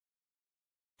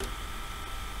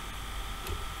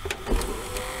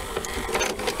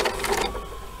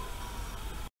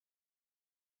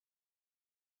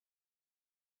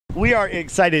We are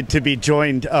excited to be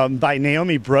joined by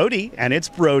Naomi Broady, and it's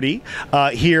Broady,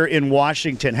 here in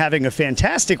Washington, having a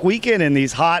fantastic weekend in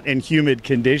these hot and humid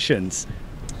conditions.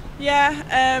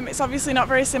 Yeah, it's obviously not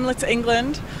very similar to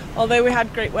England, although we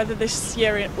had great weather this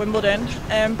year at Wimbledon.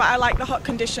 But I like the hot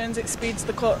conditions. It speeds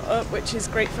the court up, which is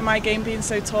great for my game being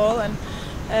so tall. And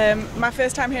my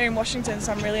first time here in Washington,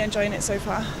 so I'm really enjoying it so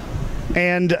far.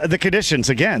 And the conditions,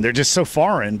 again, they're just so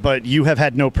foreign, but you have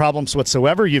had no problems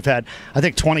whatsoever. You've had, I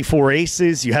think, 24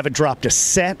 aces. You haven't dropped a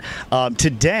set.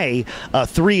 Today,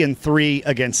 3-3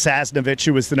 against Sasnovich,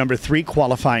 who was the number 3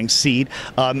 qualifying seed.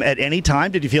 At any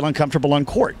time, did you feel uncomfortable on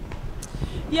court?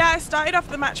 Yeah, I started off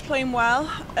the match playing well,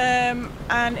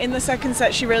 and in the second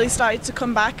set she really started to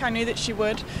come back. I knew that she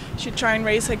would. She'd try and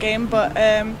raise her game, but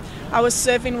I was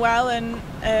serving well, and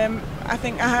I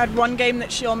think I had one game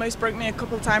that she almost broke me a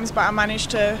couple of times, but I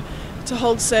managed to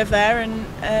hold serve there, and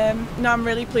now I'm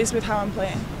really pleased with how I'm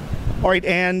playing. All right,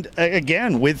 and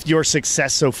again, with your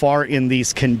success so far in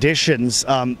these conditions,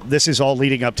 this is all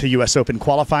leading up to U.S. Open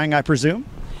qualifying, I presume?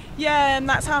 Yeah, and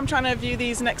that's how I'm trying to view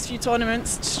these next few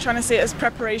tournaments, just trying to see it as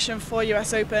preparation for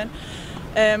US Open.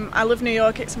 I love New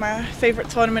York, it's my favourite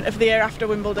tournament of the year after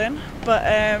Wimbledon, but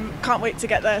can't wait to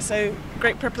get there, so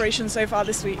great preparation so far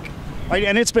this week. Right,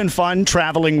 and it's been fun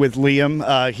travelling with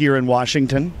Liam here in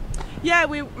Washington. Yeah,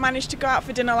 we managed to go out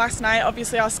for dinner last night.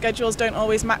 Obviously our schedules don't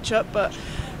always match up, but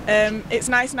it's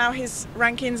nice now. His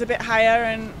ranking's a bit higher,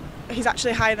 and he's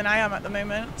actually higher than I am at the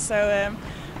moment, so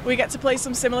we get to play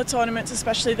some similar tournaments,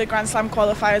 especially the Grand Slam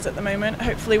qualifiers at the moment.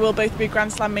 Hopefully we'll both be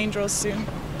Grand Slam main draws soon.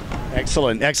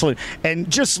 Excellent, excellent. And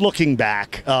just looking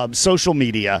back, social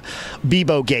media,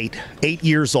 Bebogate, 8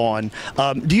 years on,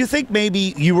 do you think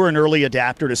maybe you were an early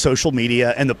adapter to social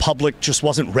media and the public just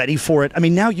wasn't ready for it? I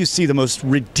mean, now you see the most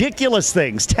ridiculous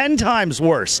things, 10 times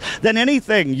worse than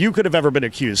anything you could have ever been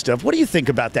accused of. What do you think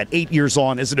about that 8 years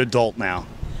on as an adult now?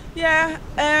 Yeah,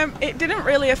 it didn't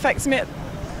really affect me at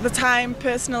the time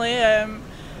personally.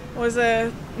 It was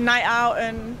a night out,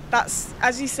 and that's,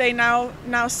 as you say, now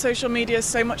social media is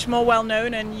so much more well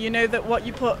known, and you know that what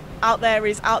you put out there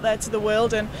is out there to the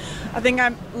world, and I think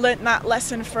I learnt that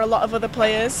lesson for a lot of other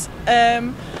players.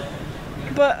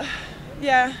 But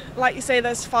yeah, like you say,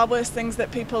 there's far worse things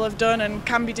that people have done and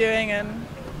can be doing, and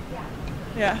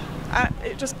yeah,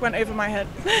 it just went over my head.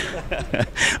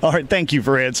 All right, thank you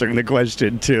for answering the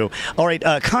question, too. All right,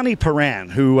 Connie Perrin,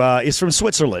 who is from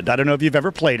Switzerland. I don't know if you've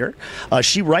ever played her.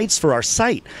 She writes for our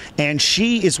site, and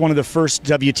she is one of the first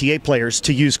WTA players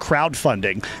to use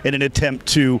crowdfunding in an attempt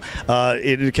to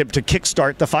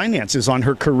kickstart the finances on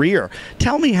her career.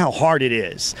 Tell me how hard it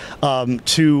is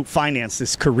to finance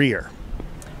this career.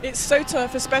 It's so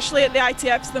tough, especially at the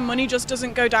ITFs. The money just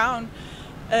doesn't go down.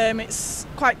 It's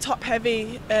quite top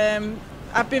heavy.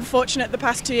 I've been fortunate the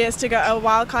past 2 years to get a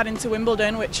wild card into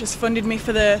Wimbledon, which has funded me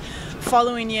for the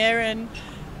following year, and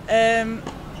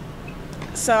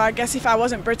so I guess if I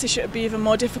wasn't British it would be even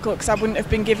more difficult because I wouldn't have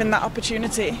been given that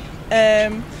opportunity.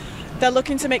 They're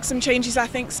looking to make some changes, I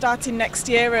think, starting next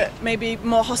year, at maybe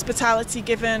more hospitality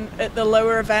given at the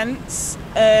lower events,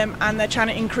 and they're trying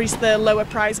to increase the lower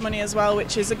prize money as well,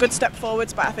 which is a good step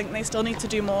forwards, but I think they still need to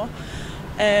do more.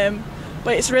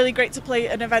 But it's really great to play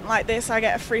an event like this. I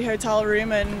get a free hotel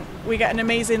room, and we get an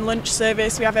amazing lunch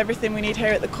service. We have everything we need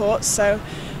here at the courts, so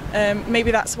maybe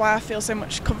that's why I feel so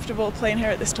much comfortable playing here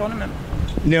at this tournament.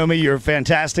 Naomi, you're a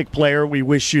fantastic player. We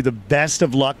wish you the best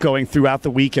of luck going throughout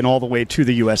the week and all the way to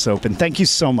the U.S. Open. Thank you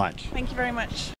so much. Thank you very much.